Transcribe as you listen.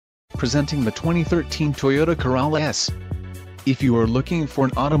Presenting the 2013 Toyota Corolla S. If you are looking for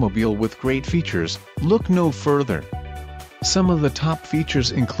an automobile with great features, look no further. Some of the top features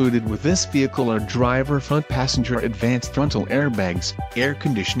included with this vehicle are driver front passenger advanced frontal airbags, air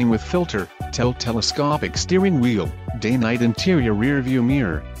conditioning with filter, telescopic steering wheel, day-night interior rear-view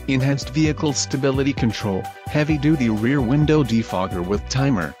mirror, enhanced vehicle stability control, heavy-duty rear window defogger with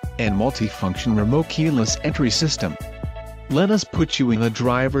timer, and multi-function remote keyless entry system. Let us put you in the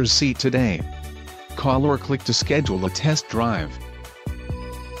driver's seat today. Call or click to schedule a test drive.